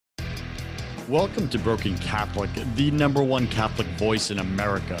Welcome to Broken Catholic, the #1 Catholic voice in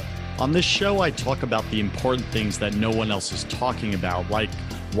America. On this show, I talk about the important things that no one else is talking about, like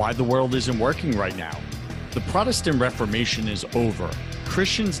why the world isn't working right now. The Protestant Reformation is over.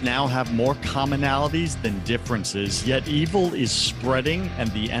 Christians now have more commonalities than differences, yet evil is spreading and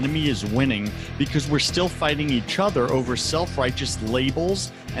the enemy is winning because we're still fighting each other over self-righteous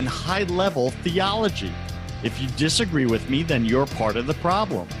labels and high-level theology. If you disagree with me, then you're part of the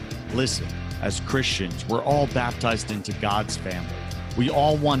problem. Listen, as Christians, we're all baptized into God's family. We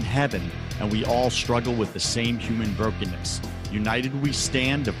all want heaven, and we all struggle with the same human brokenness. United we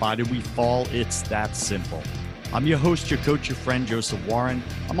stand, divided we fall. It's that simple. I'm your host, your coach, your friend, Joseph Warren.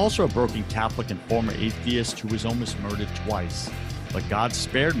 I'm also a broken Catholic and former atheist who was almost murdered twice. But God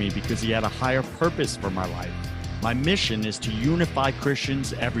spared me because he had a higher purpose for my life. My mission is to unify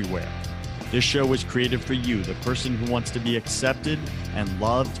Christians everywhere. This show was created for you, the person who wants to be accepted and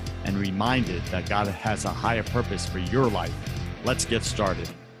loved and reminded that God has a higher purpose for your life. Let's get started.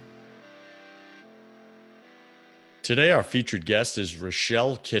 Today, our featured guest is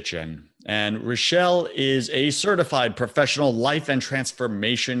Rachelle Kitchen. And Rachelle is a certified professional life and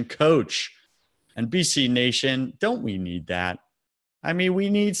transformation coach. And BC Nation, don't we need that? I mean,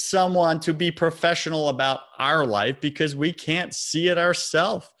 we need someone to be professional about our life because we can't see it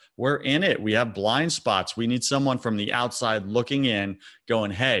ourselves. We're in it. We have blind spots. We need someone from the outside looking in going,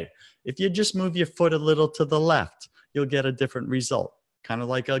 hey, if you just move your foot a little to the left, you'll get a different result. Kind of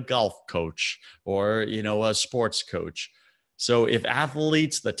like a golf coach or, a sports coach. So if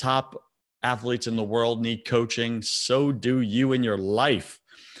athletes, the top athletes in the world need coaching, so do you in your life.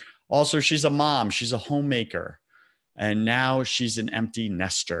 Also, she's a mom. She's a homemaker. And now she's an empty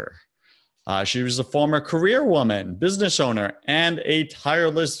nester. She was a former career woman, business owner, and a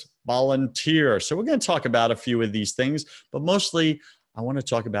tireless volunteer. So we're going to talk about a few of these things, but mostly I want to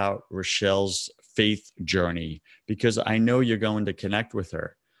talk about Rachelle's faith journey because I know you're going to connect with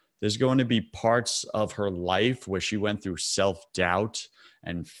her. There's going to be parts of her life where she went through self-doubt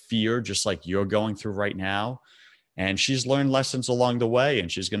and fear, just like you're going through right now. And she's learned lessons along the way,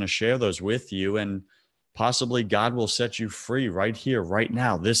 and she's going to share those with you. And possibly God will set you free right here, right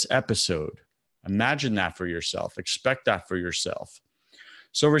now, this episode. Imagine that for yourself. Expect that for yourself.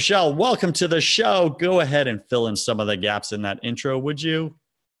 So Rachelle, welcome to the show. Go ahead and fill in some of the gaps in that intro, would you?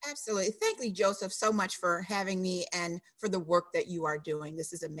 Absolutely. Thank you, Joseph, so much for having me and for the work that you are doing.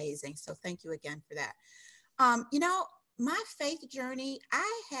 This is amazing. So thank you again for that. My faith journey,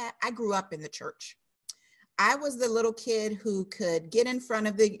 I grew up in the church. I was the little kid who could get in front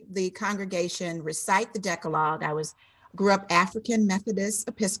of the congregation, recite the Decalogue. Grew up African Methodist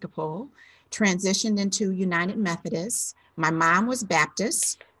Episcopal, transitioned into United Methodist. My mom was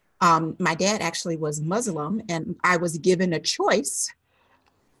Baptist. My dad actually was Muslim, and I was given a choice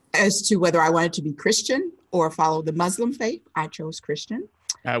as to whether I wanted to be Christian or follow the Muslim faith. I chose Christian.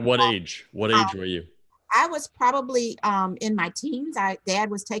 At what age? What age were you? I was probably in my teens.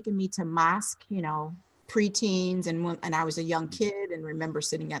 Dad was taking me to mosque, preteens, and I was a young kid and remember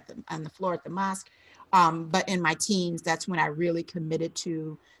sitting on the floor at the mosque. But in my teens, that's when I really committed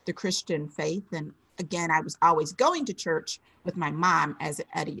to the Christian faith. And again, I was always going to church with my mom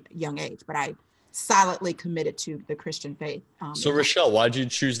at a young age, but I solidly committed to the Christian faith. So Rachelle, why did you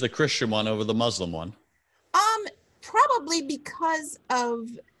choose the Christian one over the Muslim one? Probably because of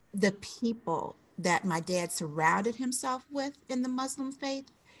the people that my dad surrounded himself with in the Muslim faith.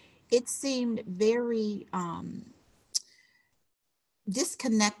 It seemed very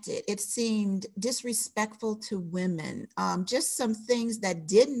disconnected. It seemed disrespectful to women. Just some things that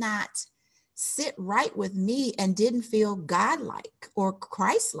did not sit right with me and didn't feel God-like or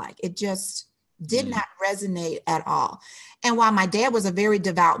Christ-like. It just did not resonate at all. And while my dad was a very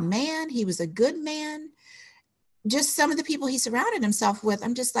devout man, he was a good man, just some of the people he surrounded himself with,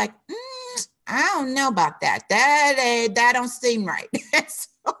 I'm just like, I don't know about that. That don't seem right.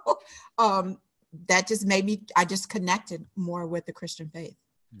 So that just made me, I just connected more with the Christian faith.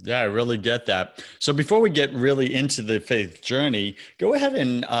 Yeah, I really get that. So before we get really into the faith journey, go ahead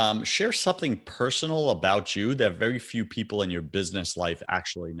and share something personal about you that very few people in your business life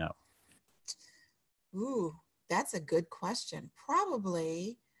actually know. Ooh, that's a good question.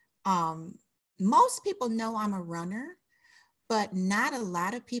 Probably most people know I'm a runner, but not a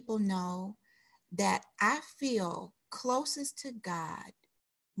lot of people know that I feel closest to God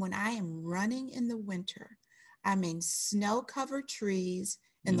when I am running in the winter. I'm in snow-covered trees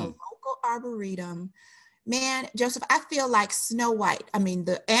in the local arboretum. Man, Joseph, I feel like Snow White. I mean,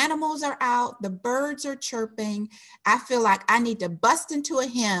 the animals are out, the birds are chirping. I feel like I need to bust into a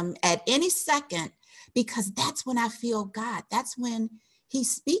hymn at any second because that's when I feel God. That's when he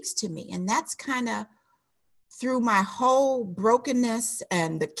speaks to me. And that's kind of through my whole brokenness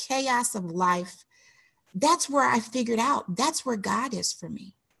and the chaos of life. That's where I figured out that's where God is for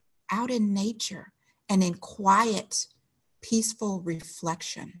me, out in nature and in quiet, peaceful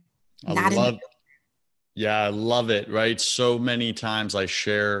reflection. I Not in the love Yeah, I love it, right? So many times I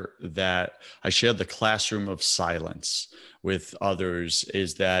share the classroom of silence with others,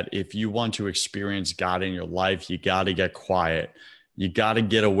 is that if you want to experience God in your life, you got to get quiet. You got to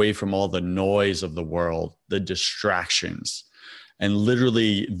get away from all the noise of the world, the distractions. And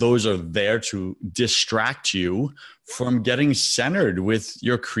literally, those are there to distract you from getting centered with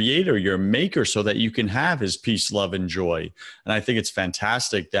your creator, your maker, so that you can have his peace, love, and joy. And I think it's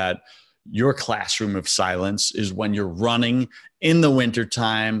fantastic that your classroom of silence is when you're running in the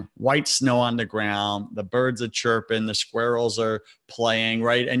wintertime, white snow on the ground, the birds are chirping, the squirrels are playing,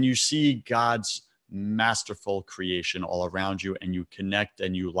 right? And you see God's masterful creation all around you, and you connect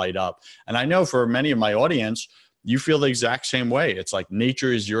and you light up. And I know for many of my audience, you feel the exact same way. It's like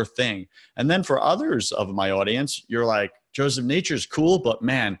nature is your thing. And then for others of my audience, you're like, Joseph, nature is cool, but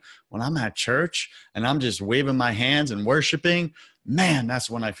man, when I'm at church and I'm just waving my hands and worshiping, man, that's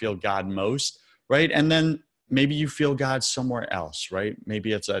when I feel God most, right? And then maybe you feel God somewhere else, right?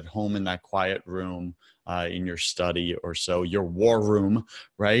 Maybe it's at home in that quiet room, in your study or so, your war room,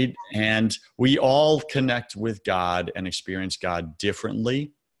 right? And we all connect with God and experience God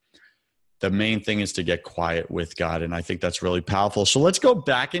differently. The main thing is to get quiet with God. And I think that's really powerful. So let's go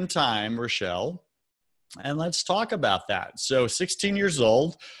back in time, Rachelle, and let's talk about that. So 16 years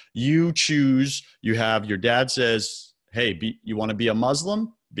old, you have your dad says, hey, you want to be a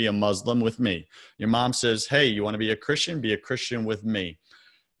Muslim? Be a Muslim with me. Your mom says, hey, you want to be a Christian? Be a Christian with me.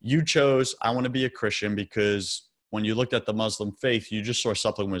 You chose, I want to be a Christian, because when you looked at the Muslim faith, you just saw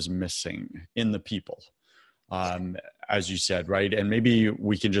something was missing in the people. As you said, right? And maybe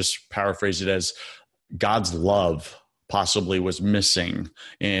we can just paraphrase it as God's love possibly was missing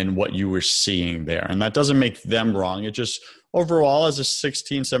in what you were seeing there. And that doesn't make them wrong. It just, overall, as a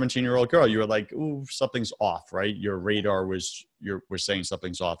 16, 17-year-old girl, you were like, ooh, something's off, right? Your radar was saying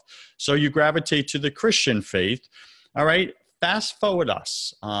something's off. So you gravitate to the Christian faith. All right. Fast forward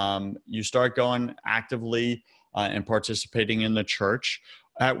us. You start going actively and participating in the church.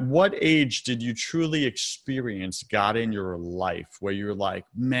 At what age did you truly experience God in your life where you're like,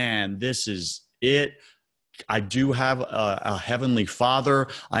 man, this is it? I do have a heavenly Father.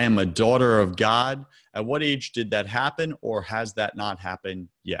 I am a daughter of God. At what age did that happen, or has that not happened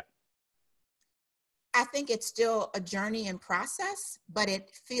yet? I think it's still a journey and process, but it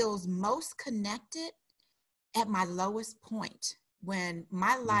feels most connected at my lowest point, when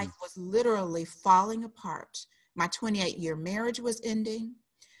my life was literally falling apart. My 28-year marriage was ending.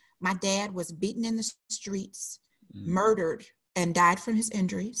 My dad was beaten in the streets, murdered, and died from his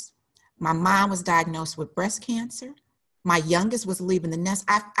injuries. My mom was diagnosed with breast cancer. My youngest was leaving the nest.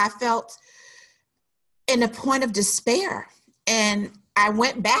 I felt in a point of despair. And I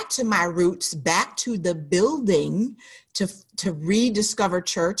went back to my roots, back to the building to rediscover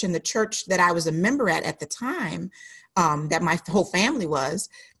church, and the church that I was a member at the time, that my whole family was.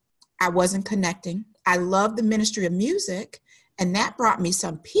 I wasn't connecting. I loved the ministry of music, and that brought me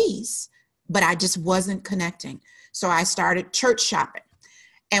some peace, but I just wasn't connecting. So I started church shopping.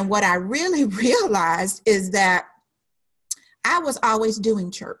 And what I really realized is that I was always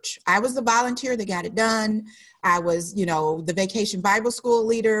doing church. I was the volunteer that got it done. I was, the vacation Bible school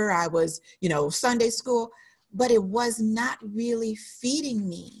leader. I was, Sunday school, but it was not really feeding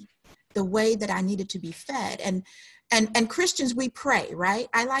me the way that I needed to be fed. And Christians, we pray, right?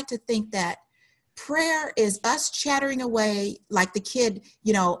 I like to think that prayer is us chattering away like the kid,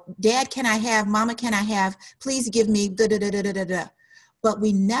 Dad, can I have, Mama, can I have, please give me, da, da, da, da, da, da. But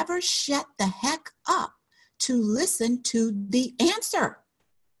we never shut the heck up to listen to the answer.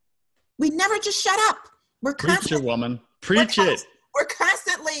 We never just shut up. Preach it, woman. Preach it. We're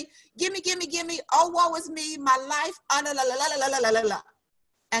constantly, gimme. Oh, woe is me, my life. La, la, la, la, la, la, la.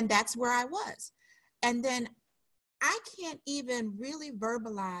 And that's where I was. And then I can't even really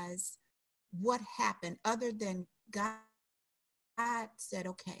verbalize what happened other than God said,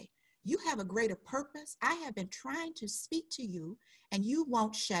 okay, you have a greater purpose. I have been trying to speak to you, and you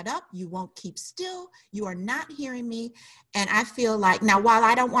won't shut up. You won't keep still. You are not hearing me. And I feel like, now, while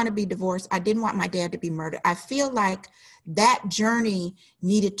I don't want to be divorced, I didn't want my dad to be murdered. I feel like that journey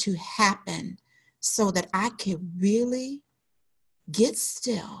needed to happen so that I could really get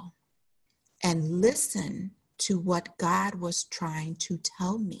still and listen to what God was trying to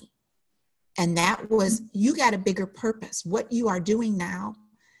tell me. And that was, you got a bigger purpose. What you are doing now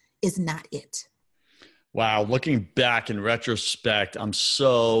is not it. Wow. Looking back in retrospect, I'm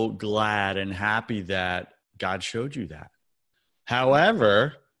so glad and happy that God showed you that.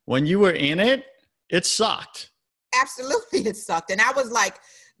 However, when you were in it, it sucked. Absolutely, it sucked. And I was like,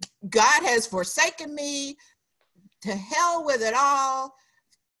 God has forsaken me. To hell with it all.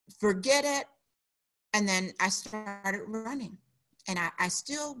 Forget it. And then I started running. And I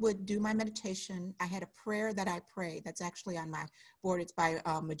still would do my meditation. I had a prayer that I pray that's actually on my board. It's by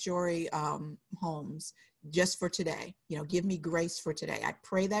Majori Holmes, just for today. You know, give me grace for today. I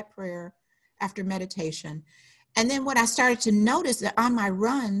pray that prayer after meditation. And then what I started to notice that on my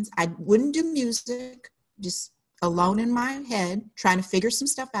runs, I wouldn't do music, just alone in my head, trying to figure some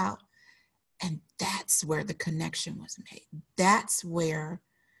stuff out. And that's where the connection was made. That's where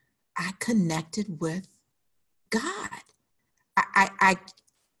I connected with God.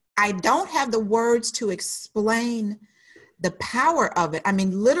 I don't have the words to explain the power of it. I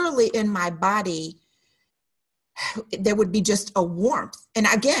mean, literally in my body, there would be just a warmth. And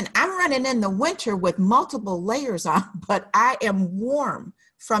again, I'm running in the winter with multiple layers on, but I am warm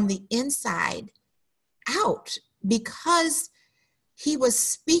from the inside out because he was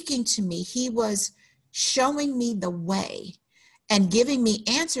speaking to me. He was showing me the way and giving me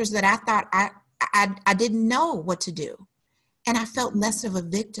answers that I thought I didn't know what to do. And I felt less of a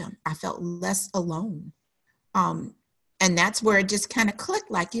victim. I felt less alone. And that's where it just kind of clicked,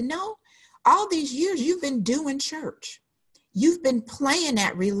 like, you know, all these years you've been doing church. You've been playing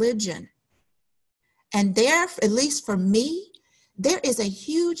at religion. And there, at least for me, there is a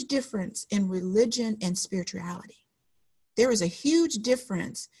huge difference in religion and spirituality. There is a huge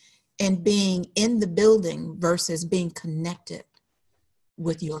difference in being in the building versus being connected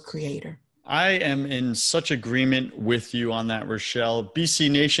with your creator. I am in such agreement with you on that, Rachelle.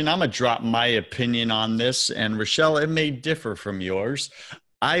 BC Nation, I'm going to drop my opinion on this. And Rachelle, it may differ from yours.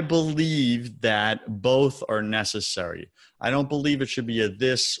 I believe that both are necessary. I don't believe it should be a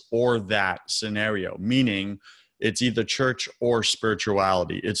this or that scenario, meaning it's either church or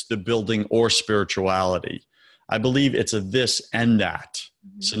spirituality. It's the building or spirituality. I believe it's a this and that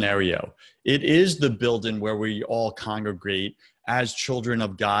scenario. It is the building where we all congregate as children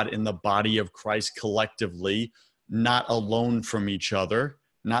of God in the body of Christ collectively, not alone from each other,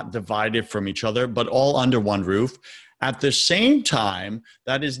 not divided from each other, but all under one roof. At the same time,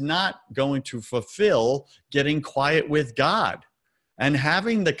 that is not going to fulfill getting quiet with God and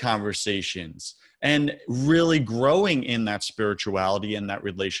having the conversations and really growing in that spirituality and that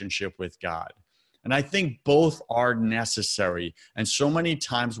relationship with God. And I think both are necessary. And so many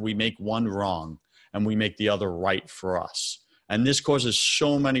times we make one wrong and we make the other right for us. And this causes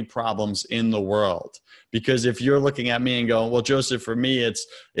so many problems in the world, because if you're looking at me and going, well, Joseph, for me,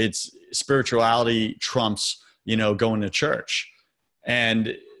 it's spirituality trumps, going to church.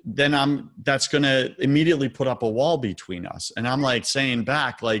 And then that's going to immediately put up a wall between us. And I'm like saying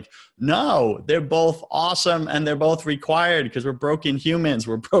back, like, no, they're both awesome. And they're both required because we're broken humans.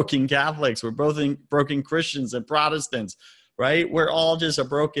 We're broken Catholics. We're both broken Christians and Protestants. Right? We're all just a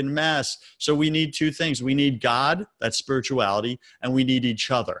broken mess. So we need two things. We need God, that's spirituality, and we need each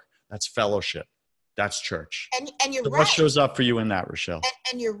other. That's fellowship. That's church. And you're so right. What shows up for you in that, Rachelle?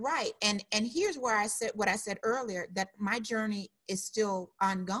 And you're right. And here's where I said what I said earlier, that my journey is still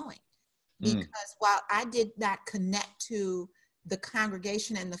ongoing. Because while I did not connect to the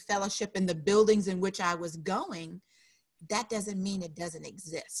congregation and the fellowship and the buildings in which I was going, that doesn't mean it doesn't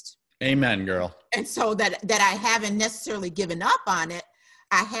exist. Amen, girl. And so that I haven't necessarily given up on it.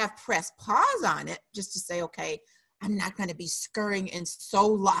 I have pressed pause on it just to say, okay, I'm not going to be scurrying and so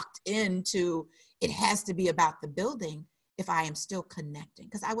locked into it has to be about the building if I am still connecting.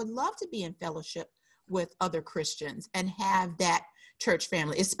 Because I would love to be in fellowship with other Christians and have that church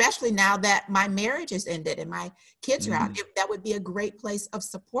family, especially now that my marriage is ended and my kids are out. That would be a great place of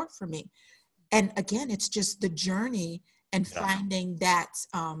support for me. And again, it's just the journey and finding that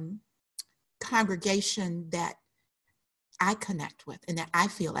congregation that I connect with and that I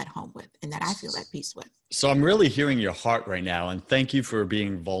feel at home with and that I feel at peace with. So I'm really hearing your heart right now. And thank you for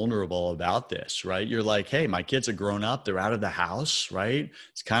being vulnerable about this, right? You're like, hey, my kids are grown up. They're out of the house, right?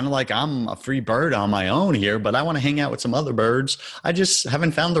 It's kind of like I'm a free bird on my own here, but I want to hang out with some other birds. I just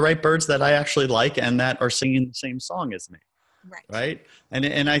haven't found the right birds that I actually like and that are singing the same song as me. Right.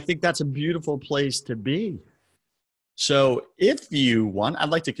 And I think that's a beautiful place to be. So if you want, I'd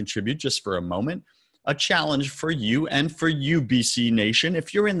like to contribute just for a moment, a challenge for you and for you, BC Nation.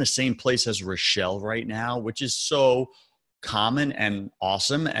 If you're in the same place as Rachelle right now, which is so common and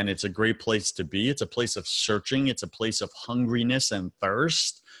awesome, and it's a great place to be. It's a place of searching. It's a place of hungriness and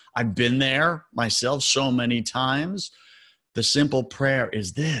thirst. I've been there myself so many times. The simple prayer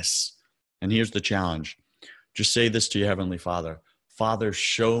is this, and here's the challenge. Just say this to your Heavenly Father. Father,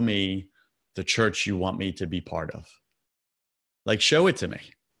 show me the church you want me to be part of. Like, show it to me.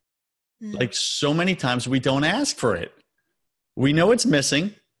 Like, so many times we don't ask for it. We know it's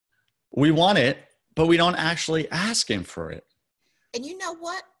missing. We want it, but we don't actually ask him for it. And you know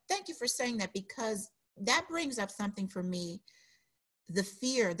what? Thank you for saying that, because that brings up something for me, the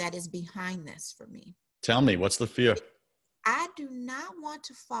fear that is behind this for me. Tell me, what's the fear? I do not want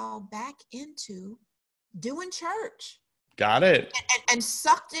to fall back into doing church. Got it. And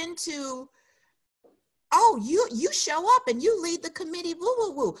sucked into, oh, you show up and you lead the committee, woo,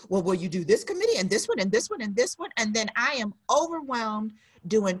 woo, woo. Well, will you do this committee and this one and this one and this one? And then I am overwhelmed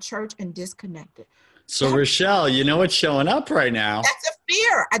doing church and disconnected. So Rachelle, you know what's showing up right now? That's a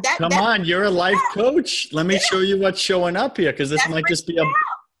fear. Come on, you're a life coach. Let me show you what's showing up here, because this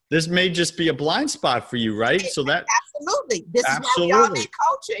may just be a blind spot for you, right? So that absolutely. This is why we all need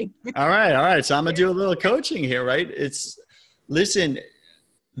coaching. All right. So I'm gonna do a little coaching here, right? Listen,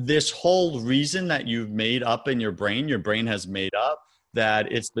 this whole reason that you've made up in your brain has made up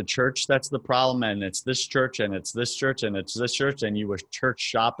that it's the church that's the problem, and it's this church, and it's this church, and it's this church, and you were church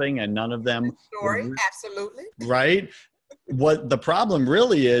shopping, and none of them. Story, absolutely. Right? What the problem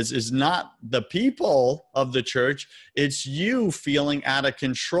really is not the people of the church. It's you feeling out of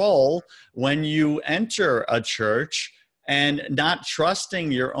control when you enter a church and not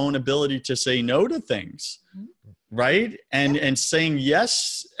trusting your own ability to say no to things, right? And saying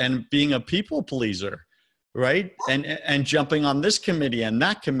yes and being a people pleaser, right? And jumping on this committee and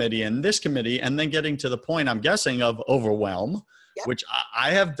that committee and this committee, and then getting to the point, I'm guessing, of overwhelm, which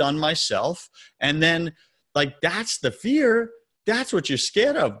I have done myself. And then, like, that's the fear. That's what you're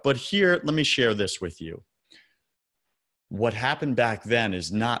scared of. But here, let me share this with you. What happened back then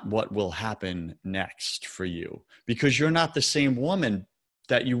is not what will happen next for you, because you're not the same woman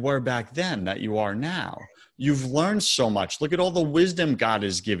that you were back then that you are now. You've learned so much. Look at all the wisdom God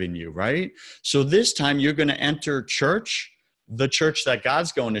has given you, right? So this time you're going to enter church, the church that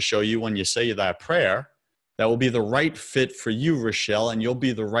God's going to show you when you say that prayer, that will be the right fit for you, Rachelle, and you'll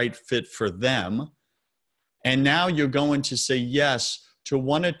be the right fit for them. And now you're going to say yes to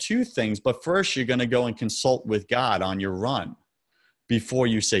one or two things, but first you're going to go and consult with God on your run before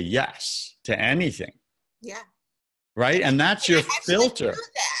you say yes to anything. Yeah. Right? And that's your filter.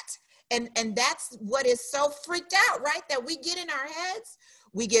 And that's what is so freaked out, right? That we get in our heads,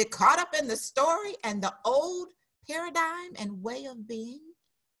 we get caught up in the story and the old paradigm and way of being,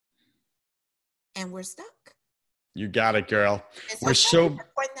 and we're stuck. You got it, girl. We're so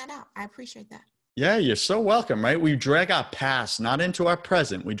pointing that out. I appreciate that. Yeah, you're so welcome, right? We drag our past not into our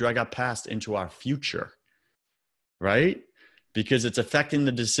present. We drag our past into our future, right? Because it's affecting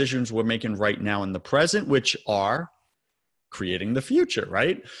the decisions we're making right now in the present, which are creating the future,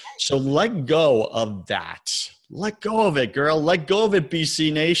 right? So let go of that. Let go of it, girl. Let go of it,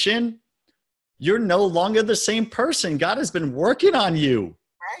 BC Nation. You're no longer the same person. God has been working on you.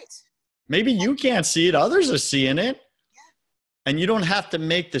 Right. Maybe you can't see it. Others are seeing it. And you don't have to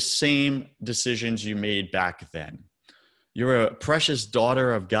make the same decisions you made back then. You're a precious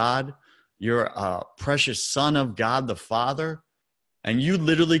daughter of God. You're a precious son of God the Father. And you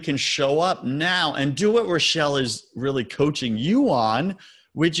literally can show up now and do what Rachelle is really coaching you on,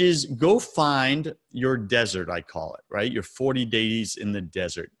 which is go find your desert, I call it, right? Your 40 days in the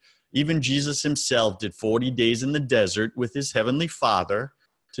desert. Even Jesus himself did 40 days in the desert with his heavenly Father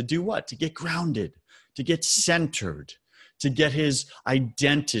to do what? To get grounded, to get centered, to get his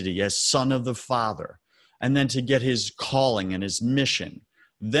identity as son of the Father, and then to get his calling and his mission.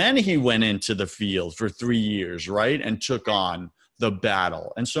 Then he went into the field for 3 years, right? And took on the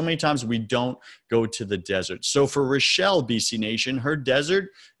battle. And so many times we don't go to the desert. So for Rachelle, BC Nation, her desert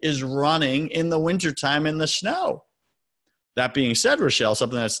is running in the wintertime in the snow. That being said, Rachelle,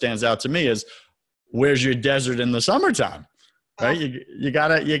 something that stands out to me is, where's your desert in the summertime? Right? You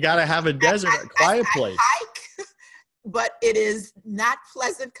gotta have a desert, a quiet place. Hike, but it is not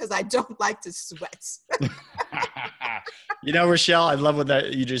pleasant because I don't like to sweat. You know, Rachelle, I love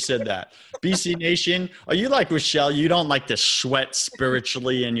that you just said that. BC Nation, are you like Rachelle? You don't like to sweat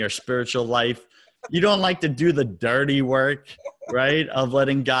spiritually in your spiritual life. You don't like to do the dirty work, right? Of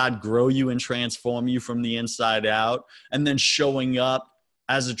letting God grow you and transform you from the inside out, and then showing up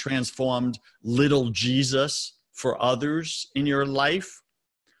as a transformed little Jesus for others in your life.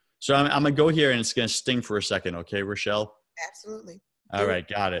 So I'm going to go here and it's going to sting for a second. Okay, Rachelle? Absolutely. All right.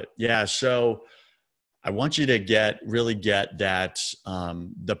 Got it. Yeah. So I want you to really get that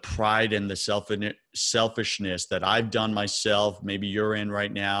the pride and the selfishness that I've done myself, maybe you're in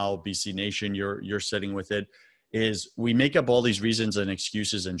right now, BC Nation, you're sitting with it. is we make up all these reasons and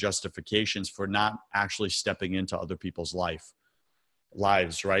excuses and justifications for not actually stepping into other people's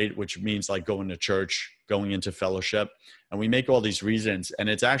lives, right? Which means like going to church, going into fellowship. And we make all these reasons, and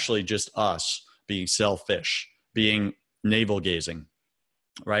it's actually just us being selfish, being navel gazing,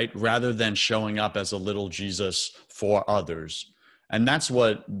 right? Rather than showing up as a little Jesus for others. And that's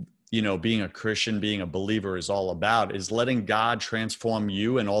what, being a Christian, being a believer is all about, is letting God transform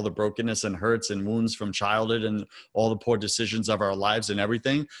you and all the brokenness and hurts and wounds from childhood and all the poor decisions of our lives and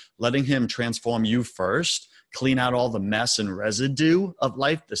everything, letting him transform you first, clean out all the mess and residue of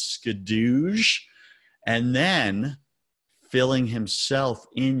life, the skadoosh, and then filling himself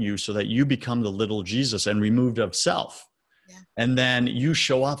in you so that you become the little Jesus and removed of self. Yeah. And then you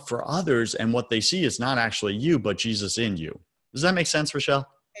show up for others, and what they see is not actually you, but Jesus in you. Does that make sense, Rachelle?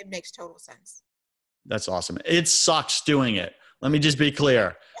 It makes total sense. That's awesome. It sucks doing it. Let me just be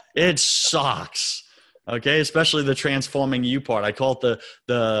clear. It sucks. Okay. Especially the transforming you part. I call it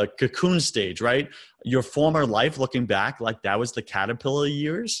the cocoon stage, right? Your former life, looking back, like that was the caterpillar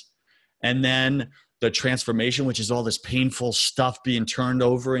years. And then the transformation, which is all this painful stuff being turned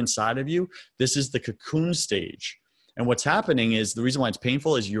over inside of you. This is the cocoon stage. And what's happening is, the reason why it's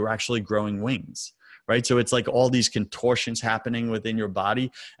painful is you're actually growing wings. Right? So it's like all these contortions happening within your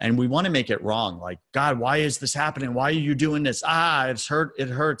body, and we want to make it wrong. Like, God, why is this happening? Why are you doing this? It's hurt. It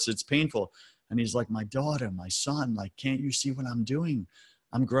hurts. It's painful. And he's like, my daughter, my son, like, can't you see what I'm doing?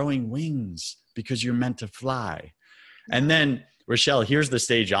 I'm growing wings because you're meant to fly. And then, Rachelle, here's the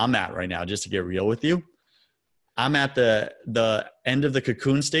stage I'm at right now, just to get real with you. I'm at the end of the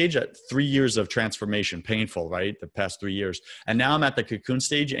cocoon stage at 3 years of transformation, painful, right? The past 3 years. And now I'm at the cocoon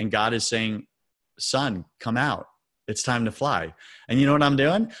stage, and God is saying, son, come out. It's time to fly. And you know what I'm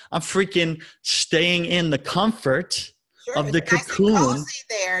doing? I'm freaking staying in the comfort of the cocoon. Nice and cozy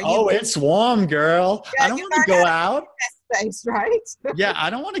there. It's warm, girl. Yeah, I don't want to go out. Space, right? Yeah, I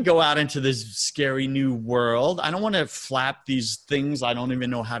don't want to go out into this scary new world. I don't want to flap these things I don't even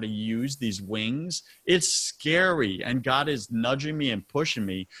know how to use, these wings. It's scary. And God is nudging me and pushing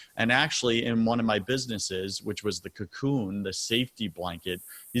me. And actually, in one of my businesses, which was the cocoon, the safety blanket,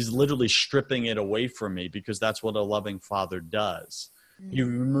 he's literally stripping it away from me, because that's what a loving father does. Mm-hmm. He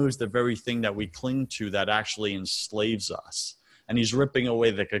removes the very thing that we cling to that actually enslaves us. And he's ripping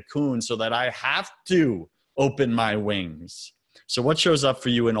away the cocoon so that I have to open my wings. So what shows up for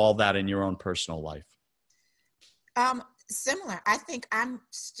you in all that in your own personal life? Similar. I think I'm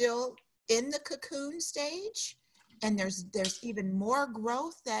still in the cocoon stage, and there's even more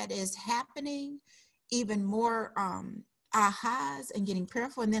growth that is happening, even more ahas, and getting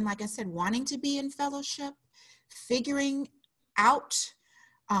prayerful. And then, like I said, wanting to be in fellowship, figuring out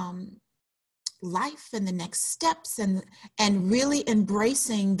life and the next steps, and really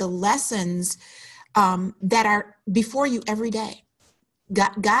embracing the lessons that are before you every day.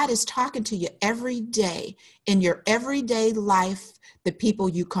 God is talking to you every day in your everyday life, the people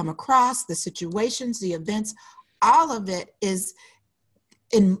you come across, the situations, the events, all of it is,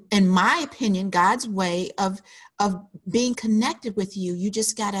 in my opinion, God's way of being connected with you. You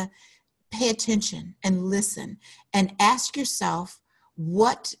just got to pay attention and listen and ask yourself,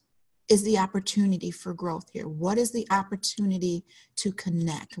 what is the opportunity for growth here? What is the opportunity to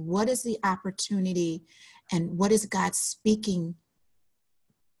connect? What is the opportunity, and what is God speaking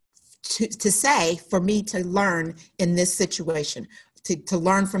to say for me to learn in this situation, to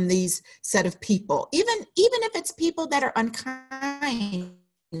learn from these set of people, even if it's people that are unkind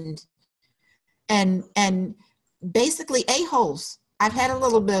and basically a-holes. I've had a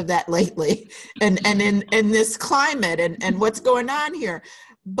little bit of that lately, and in this climate and what's going on here.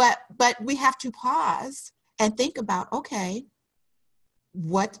 But we have to pause and think about, okay,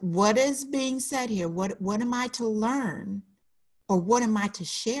 what is being said here? What am I to learn, or what am I to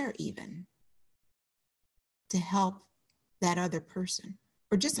share, even to help that other person?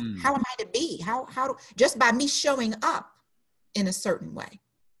 Or just how am I to be? How just by me showing up in a certain way.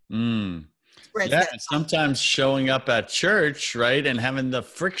 Yeah, sometimes showing up at church, right, and having the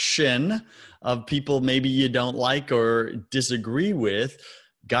friction of people maybe you don't like or disagree with,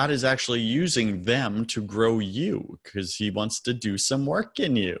 God is actually using them to grow you, because he wants to do some work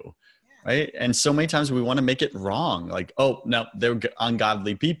in you, right? And so many times we want to make it wrong. Like, oh, no, they're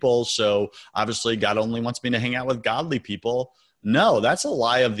ungodly people, so obviously God only wants me to hang out with godly people. No, that's a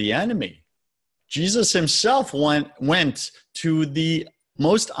lie of the enemy. Jesus himself went to the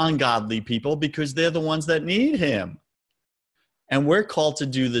most ungodly people because they're the ones that need him. And we're called to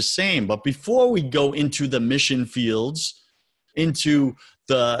do the same. But before we go into the mission fields, into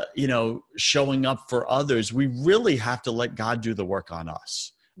the, showing up for others, we really have to let God do the work on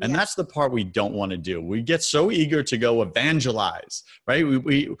us. And Yeah. that's the part we don't want to do. We get so eager to go evangelize, right?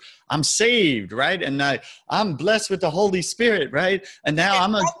 I'm saved, right? And I'm blessed with the Holy Spirit, right? And now And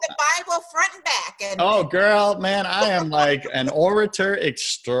I'm a, quote the Bible front and back. And oh girl, man, I am like an orator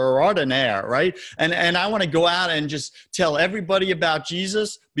extraordinaire, right? And I want to go out and just tell everybody about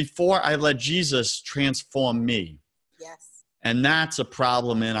Jesus before I let Jesus transform me. yes, And that's a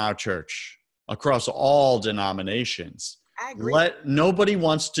problem in our church across all denominations. I agree. Nobody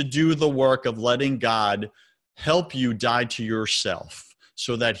wants to do the work of letting God help you die to yourself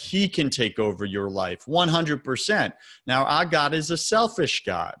so that he can take over your life 100%. Now, our God is a selfish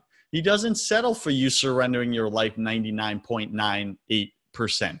God. He doesn't settle for you surrendering your life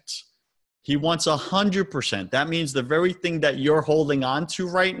 99.98%. He wants 100%. That means the very thing that you're holding on to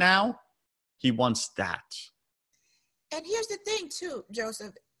right now, he wants that. And here's the thing too,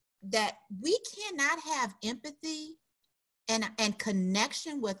 Joseph, that we cannot have empathy and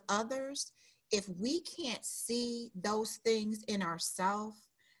connection with others if we can't see those things in ourselves,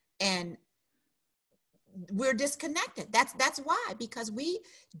 and we're disconnected. That's why, because we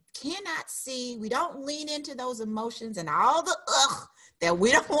cannot see, we don't lean into those emotions and all the that we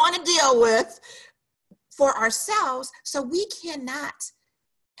don't want to deal with for ourselves. So we cannot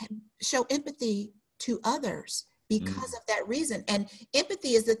show empathy to others because of that reason. And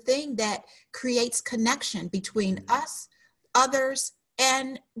empathy is the thing that creates connection between us, others,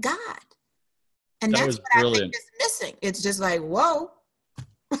 and God. And That that's was what I think brilliant. is missing. It's just like, whoa.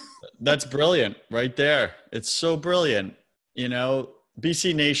 That's brilliant right there. It's so brilliant. You know,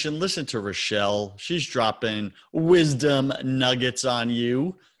 BC Nation, listen to Rachelle. She's dropping wisdom nuggets on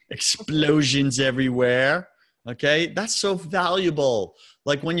you, explosions everywhere. Okay. That's so valuable.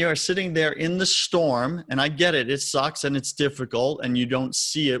 Like when you're sitting there in the storm, and I get it, it sucks and it's difficult and you don't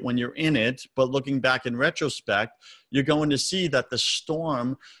see it when you're in it. But looking back in retrospect, you're going to see that the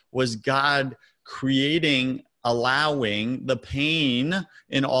storm was God creating, allowing the pain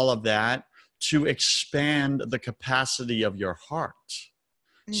in all of that to expand the capacity of your heart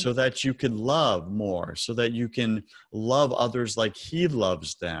so that you can love more, so that you can love others like he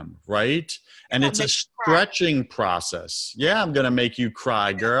loves them, right? And it's a stretching process. Yeah, I'm going to make you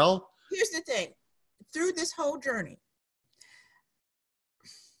cry, girl. Here's the thing. Through this whole journey,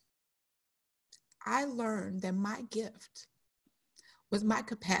 I learned that my gift was my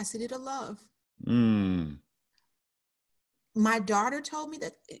capacity to love. My daughter told me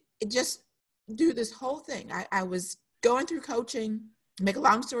that it just do this whole thing. I was going through coaching. Make a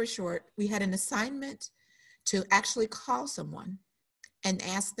long story short, we had an assignment to actually call someone and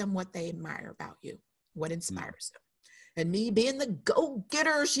ask them what they admire about you, what inspires them. And me being the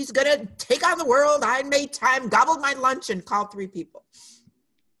go-getter, she's going to take on the world. I made time, gobbled my lunch, and called 3 people.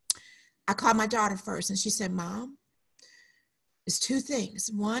 I called my daughter first, and she said, Mom, it's 2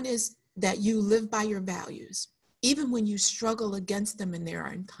 things. One is that you live by your values, even when you struggle against them and they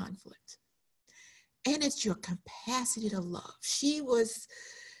are in conflict. And it's your capacity to love. She was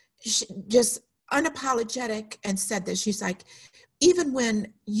just unapologetic and said that. She's like, even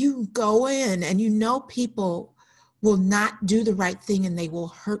when you go in and you know people will not do the right thing and they will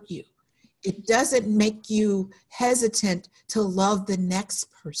hurt you, it doesn't make you hesitant to love the next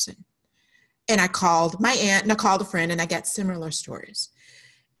person. And I called my aunt and I called a friend and I got similar stories.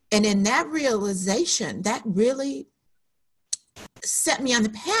 And in that realization, that really set me on the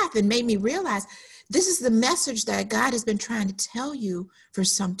path and made me realize this is the message that God has been trying to tell you for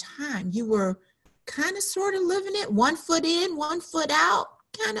some time. You were kind of sort of living it, 1 foot in, 1 foot out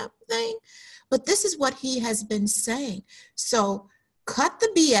kind of thing. But this is what he has been saying. So cut the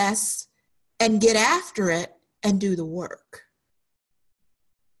BS and get after it and do the work.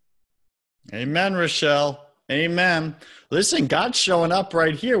 Amen, Rachelle. Amen. Listen, God's showing up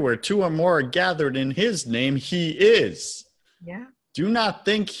right here where 2 or more are gathered in his name. He is. Yeah. Do not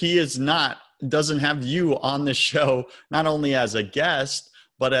think he is not, doesn't have you on the show, not only as a guest,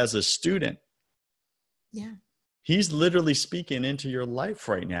 but as a student. Yeah. He's literally speaking into your life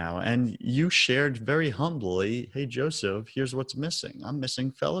right now. And you shared very humbly, hey, Joseph, here's what's missing. I'm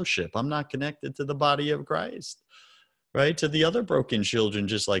missing fellowship. I'm not connected to the body of Christ, right? To the other broken children,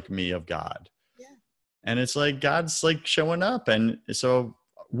 just like me, of God. Yeah. And it's like God's like showing up. And so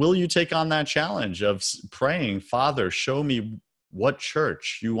will you take on that challenge of praying, Father, show me what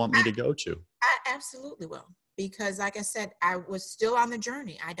church you want me to go to? I absolutely will. Because like I said, I was still on the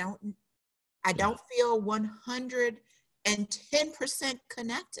journey. I don't feel 110%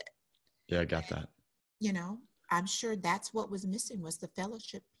 connected. Yeah, I got that. You know, I'm sure that's what was missing, was the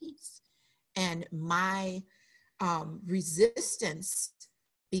fellowship piece. And my resistance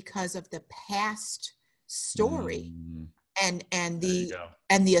because of the past story and There you the go.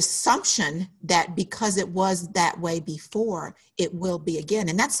 and the assumption that because it was that way before, it will be again.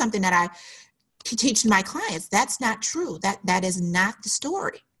 And that's something that I teach my clients. That's not true. That is not the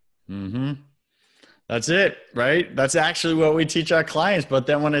story. Mm-hmm. That's it, right? That's actually what we teach our clients. But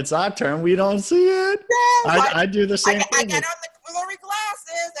then when it's our turn, we don't see it. Yes, I do the same I thing. got on the glory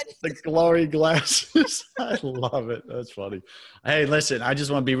glasses. And The glory glasses. I love it. That's funny. Hey, listen, I just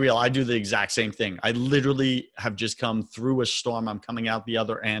want to be real. I do the exact same thing. I literally have just come through a storm. I'm coming out the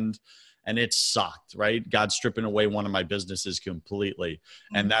other end and it sucked, right? God's stripping away one of my businesses completely.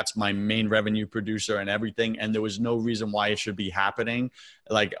 And that's my main revenue producer and everything. And there was no reason why it should be happening.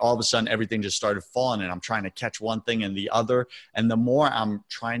 Like all of a sudden, everything just started falling and I'm trying to catch one thing and the other. And the more I'm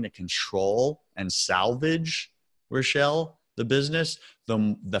trying to control and salvage, Rachelle, the business,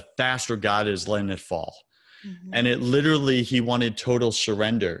 the faster God is letting it fall. Mm-hmm. And it literally, he wanted total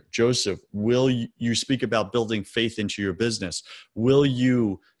surrender. Joseph, will you speak about building faith into your business? Will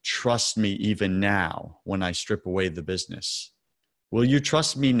you trust me even now when I strip away the business? Will you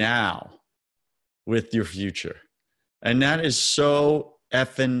trust me now with your future? And that is so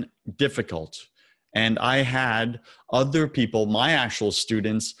effing difficult. And I had other people, my actual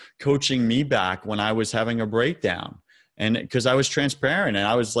students, coaching me back when I was having a breakdown. And because I was transparent and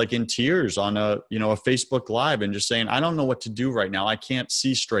I was like in tears on a Facebook Live and just saying, I don't know what to do right now. I can't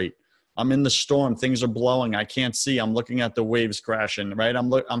see straight. I'm in the storm. Things are blowing. I can't see. I'm looking at the waves crashing, right?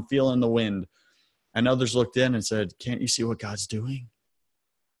 I'm feeling the wind. And others looked in and said, can't you see what God's doing?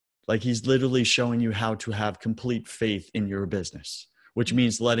 Like he's literally showing you how to have complete faith in your business, which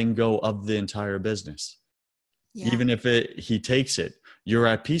means letting go of the entire business. Yeah. Even if he takes it, you're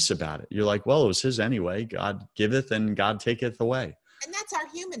at peace about it. You're like, well, it was his anyway. God giveth and God taketh away. And that's our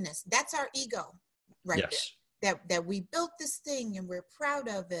humanness. That's our ego right there. That we built this thing and we're proud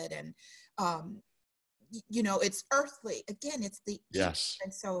of it. And, it's earthly. Again, it's the ego.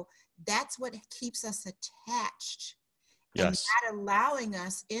 And so that's what keeps us attached and not allowing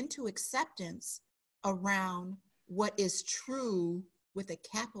us into acceptance around what is true with a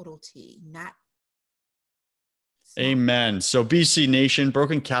capital T, not Amen. So BC Nation,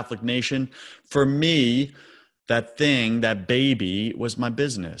 Broken Catholic Nation, for me, that baby was my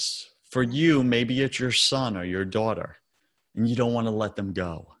business. For you, maybe it's your son or your daughter, and you don't want to let them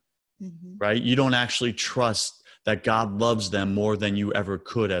go, right? You don't actually trust that God loves them more than you ever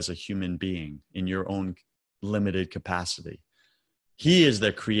could as a human being in your own limited capacity. He is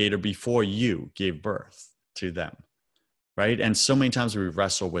the creator before you gave birth to them, right? And so many times we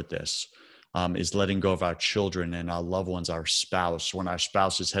wrestle with this. Is letting go of our children and our loved ones, our spouse, when our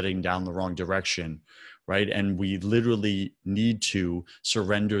spouse is heading down the wrong direction, right? And we literally need to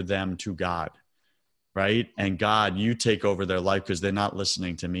surrender them to God, right? And God, you take over their life because they're not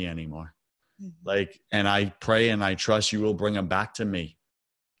listening to me anymore. And I pray and I trust you will bring them back to me,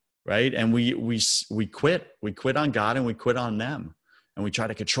 right? And we quit on God and we quit on them. And we try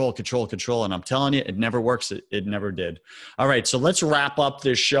to control. And I'm telling you, it never works. It never did. All right. So let's wrap up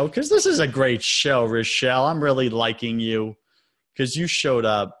this show because this is a great show, Rachelle. I'm really liking you because you showed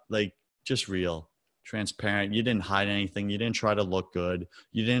up like just real, transparent. You didn't hide anything. You didn't try to look good.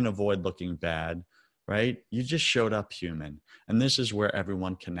 You didn't avoid looking bad, right? You just showed up human. And this is where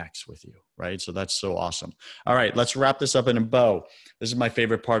everyone connects with you, right? So that's so awesome. All right. Let's wrap this up in a bow. This is my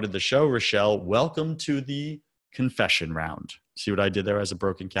favorite part of the show, Rachelle. Welcome to the confession round. See what I did there as a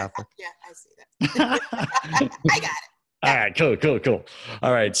broken Catholic? Yeah, I see that. I got it. All right, cool.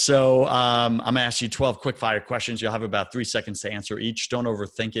 All right, so I'm going to ask you 12 quick fire questions. You'll have about 3 seconds to answer each. Don't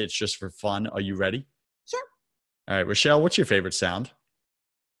overthink it. It's just for fun. Are you ready? Sure. All right, Rachelle, what's your favorite sound?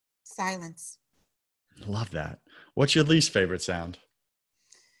 Silence. Love that. What's your least favorite sound?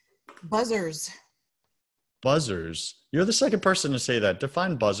 Buzzers. Buzzers. You're the second person to say that.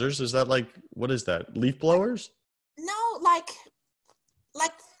 Define buzzers. Is that like, what is that? Leaf blowers? No, like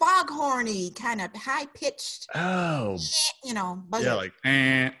foghorny, kind of high pitched. Oh, buzzers. Yeah, like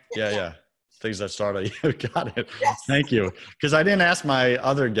yeah. Things that start on you. Got it. Yes. Thank you. Because I didn't ask my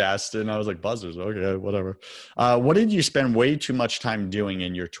other guest, and I was like, buzzers. Okay, whatever. What did you spend way too much time doing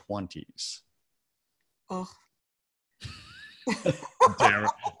in your 20s? Oh.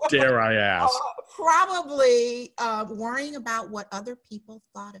 dare I ask? Probably worrying about what other people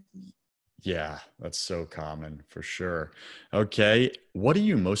thought of me. Yeah, that's so common for sure. Okay. What are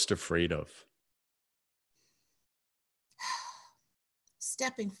you most afraid of?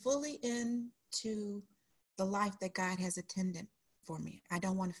 Stepping fully into the life that God has intended for me. I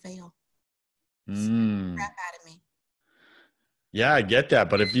don't want to fail. Crap out of me. Yeah, I get that.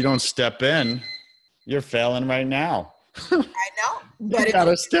 But if you don't step in, you're failing right now. I know, but You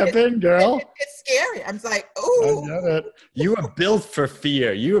gotta step in, girl. it's scary. I'm like, I oh, get it. You were built for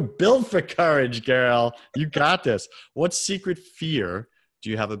fear. You were built for courage, girl. You got this. What secret fear do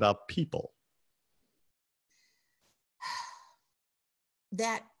you have about people?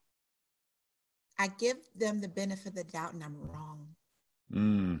 that I give them the benefit of the doubt and I'm wrong.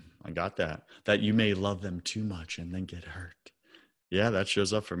 I got that. That you may love them too much and then get hurt. Yeah, that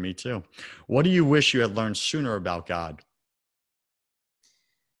shows up for me too. What do you wish you had learned sooner about God?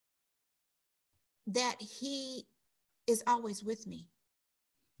 That he is always with me,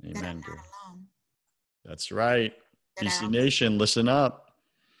 that I'm Amen, not girl. alone, That's right. that I BC always, Nation, listen up.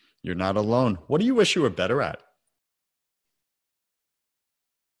 You're not alone. What do you wish you were better at?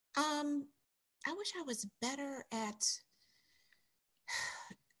 I wish I was better at,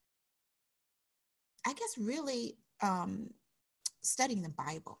 I guess, really studying the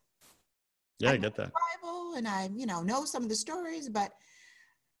Bible. Yeah, I I know get the that. Bible and I, know some of the stories, but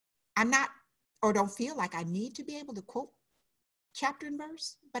I'm not, or don't feel like I need to be able to quote chapter and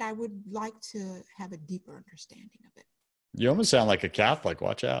verse, but I would like to have a deeper understanding of it. You almost sound like a Catholic.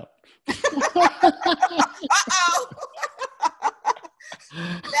 Watch out. Uh-oh.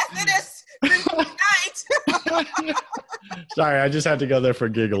 Methodist night. Sorry, I just had to go there for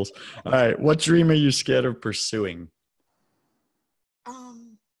giggles. All right. What dream are you scared of pursuing?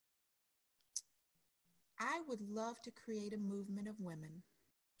 I would love to create a movement of women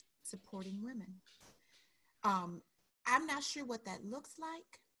supporting women. I'm not sure what that looks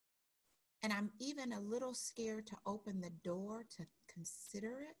like. And I'm even a little scared to open the door to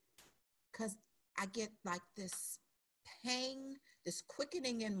consider it because I get like this pang, this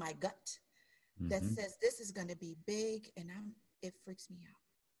quickening in my gut that says this is going to be big, and it freaks me out.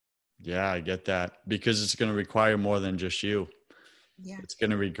 Yeah, I get that because it's going to require more than just you. Yeah. It's going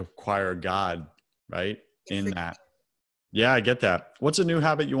to require God, right? In Freaks that. Yeah, I get that. What's a new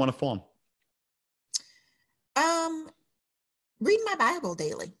habit you want to form? Read my Bible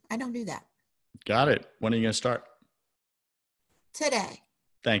daily. I don't do that. Got it. When are you going to start? Today.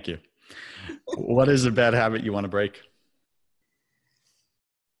 Thank you. What is a bad habit you want to break?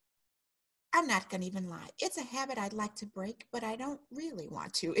 I'm not going to even lie. It's a habit I'd like to break, but I don't really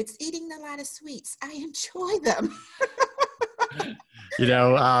want to. It's eating a lot of sweets. I enjoy them.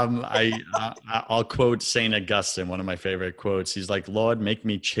 I'll quote Saint Augustine, one of my favorite quotes. He's like, "Lord, make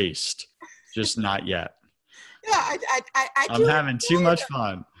me chaste, just not yet." Yeah, I I'm do having too enjoy much them.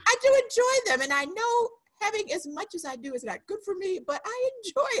 fun. I do enjoy them, and I know having as much as I do is not good for me, but I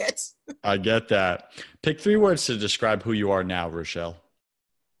enjoy it. I get that. Pick 3 words to describe who you are now, Rachelle.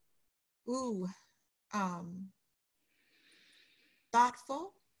 Ooh,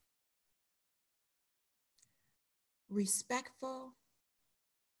 thoughtful, respectful,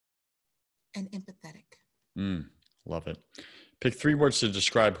 and empathetic. Love it. Pick 3 words to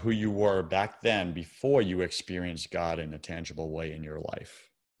describe who you were back then before you experienced God in a tangible way in your life.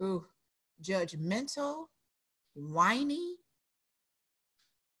 Ooh, judgmental, whiny,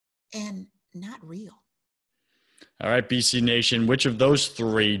 and not real. All right, BC Nation, which of those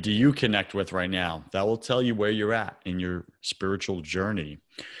 3 do you connect with right now? That will tell you where you're at in your spiritual journey.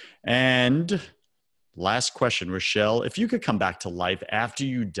 And last question, Rachelle, if you could come back to life after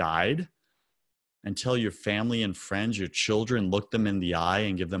you died and tell your family and friends, your children, look them in the eye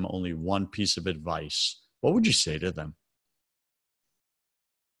and give them only one piece of advice, what would you say to them?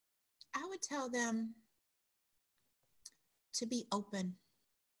 I would tell them to be open,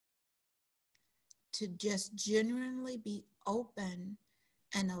 to just genuinely be open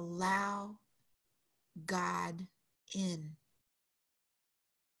and allow God in.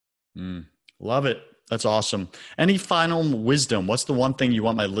 Love it. That's awesome. Any final wisdom? What's the one thing you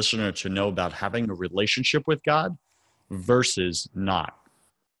want my listener to know about having a relationship with God versus not?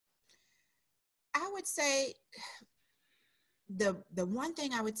 I would say the one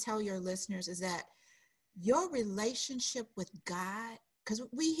thing I would tell your listeners is that your relationship with God, because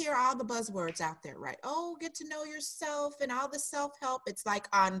we hear all the buzzwords out there, right? Oh, get to know yourself and all the self-help. It's like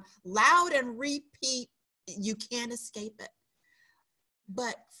on loud and repeat. You can't escape it.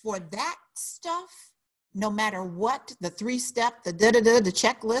 But for that stuff, no matter what, the 3-step, the the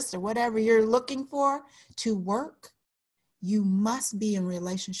checklist or whatever you're looking for to work, you must be in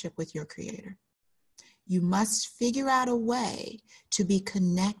relationship with your creator. You must figure out a way to be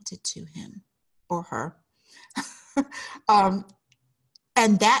connected to him or her.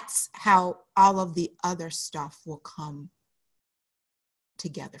 And that's how all of the other stuff will come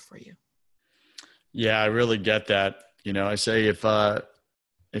together for you. Yeah, I really get that. I say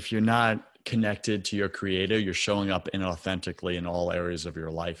if you're not connected to your creator, you're showing up inauthentically in all areas of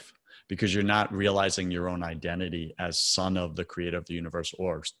your life. because you're not realizing your own identity as son of the creator of the universe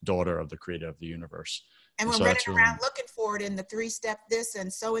or daughter of the creator of the universe. And we're So running that's really, around looking for it in the 3-step this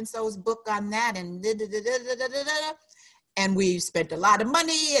and so-and-so's book on that and da, da, da, da, da, da, da. And we spent a lot of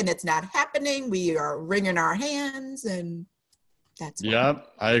money and it's not happening. We are wringing our hands and that's why. yeah,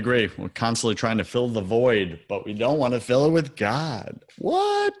 I agree. We're constantly trying to fill the void, but we don't want to fill it with God.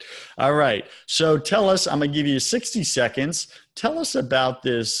 What? All right. So tell us, I'm going to give you 60 seconds. Tell us about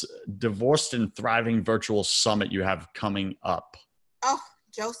this Divorced and Thriving virtual summit you have coming up. Oh,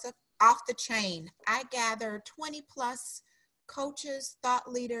 Joseph, off the chain. I gather 20 plus coaches,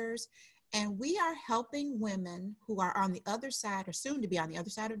 thought leaders, and we are helping women who are on the other side or soon to be on the other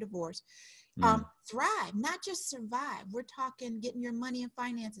side of divorce thrive, not just survive. We're talking getting your money and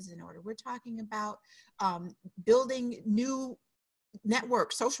finances in order. We're talking about building new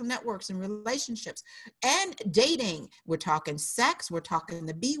networks, social networks and relationships and dating. We're talking sex. We're talking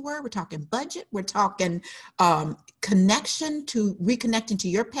the B word. We're talking budget. We're talking connection to reconnecting to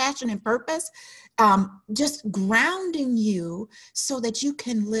your passion and purpose. Just grounding you so that you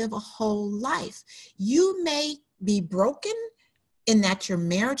can live a whole life. You may be broken in that your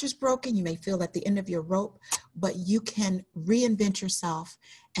marriage is broken. You may feel at the end of your rope, but you can reinvent yourself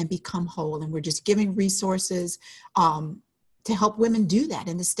and become whole. And we're just giving resources to help women do that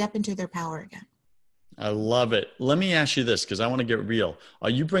and to step into their power again. I love it. Let me ask you this, because I want to get real. Are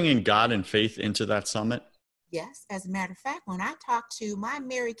you bringing God and faith into that summit? Yes. As a matter of fact, when I talked to my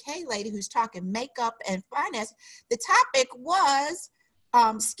Mary Kay lady who's talking makeup and finance, the topic was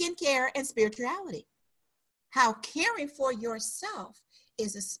skincare and spirituality. How caring for yourself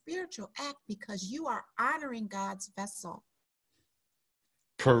is a spiritual act because you are honoring God's vessel.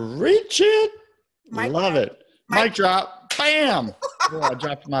 Preach it. Love it. Mic drop. Bam. Oh, I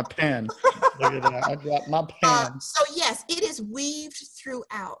dropped my pen. Look at that. I dropped my pen. So yes, it is weaved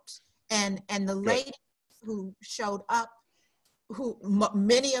throughout. And the ladies who showed up, who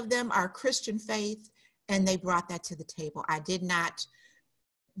many of them are Christian faith, and they brought that to the table. I did not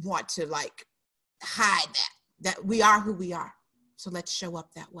want to hide that we are who we are. So let's show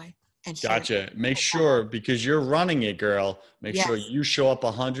up that way. And gotcha. Make sure, because you're running it, girl, make sure you show up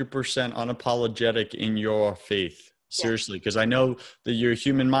 100% unapologetic in your faith. Seriously, because I know that your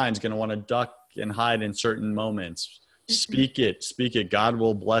human mind's going to want to duck and hide in certain moments. Speak it. God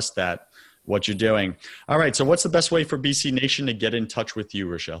will bless that, what you're doing. All right. So what's the best way for BC Nation to get in touch with you,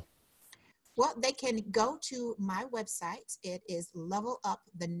 Rachelle? Well, they can go to my website. It is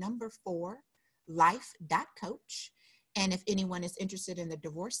levelup4life.coach. And if anyone is interested in the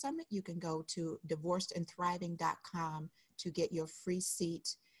Divorce Summit, you can go to divorcedandthriving.com to get your free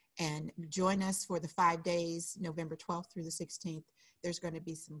seat and join us for the 5 days, November 12th through the 16th. There's going to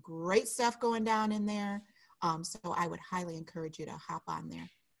be some great stuff going down in there. So I would highly encourage you to hop on there.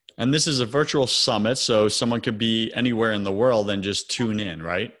 And this is a virtual summit, so someone could be anywhere in the world and just tune in,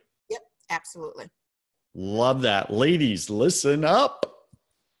 right? Yep, absolutely. Love that. Ladies, listen up.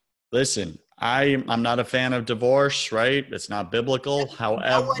 Listen, I'm not a fan of divorce, right? It's not biblical.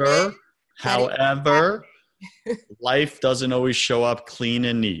 However, life doesn't always show up clean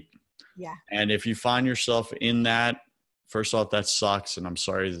and neat. Yeah. And if you find yourself in that, first off, that sucks. And I'm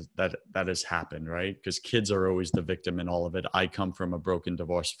sorry that has happened, right? Because kids are always the victim in all of it. I come from a broken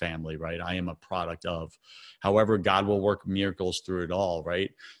divorced family, right? I am a product of. However, God will work miracles through it all, right?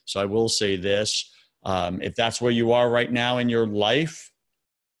 So I will say this. If that's where you are right now in your life,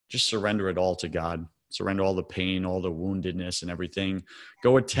 just surrender it all to God. Surrender all the pain, all the woundedness and everything.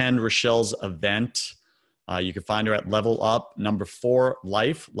 Go attend Rachelle's event. You can find her at Level Up, 4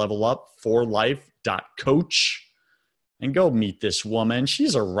 Life, levelup4life.coach. And go meet this woman.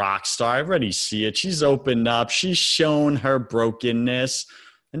 She's a rock star. I already see it. She's opened up. She's shown her brokenness.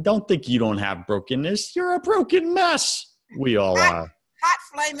 And don't think you don't have brokenness. You're a broken mess. We all are. Hot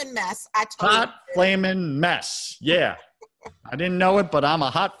flaming mess. Hot flaming mess. Yeah. I didn't know it, but I'm a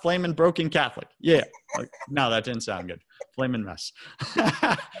hot flaming broken Catholic. Yeah. No, that didn't sound good. Flaming mess.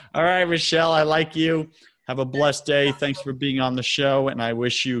 All right, Rachelle, I like you. Have a blessed day. Thanks for being on the show. And I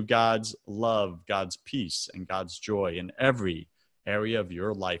wish you God's love, God's peace, and God's joy in every area of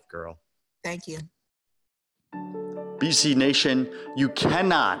your life, girl. Thank you. BC Nation, you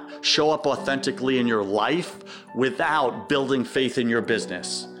cannot show up authentically in your life without building faith in your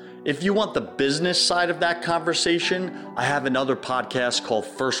business. If you want the business side of that conversation, I have another podcast called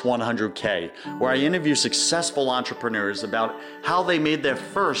First 100K, where I interview successful entrepreneurs about how they made their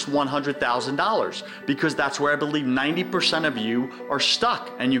first $100,000, because that's where I believe 90% of you are stuck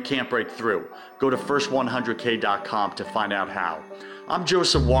and you can't break through. Go to first100k.com to find out how. I'm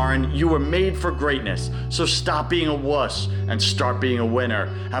Joseph Warren. You were made for greatness. So stop being a wuss and start being a winner.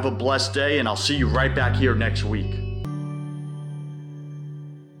 Have a blessed day, and I'll see you right back here next week.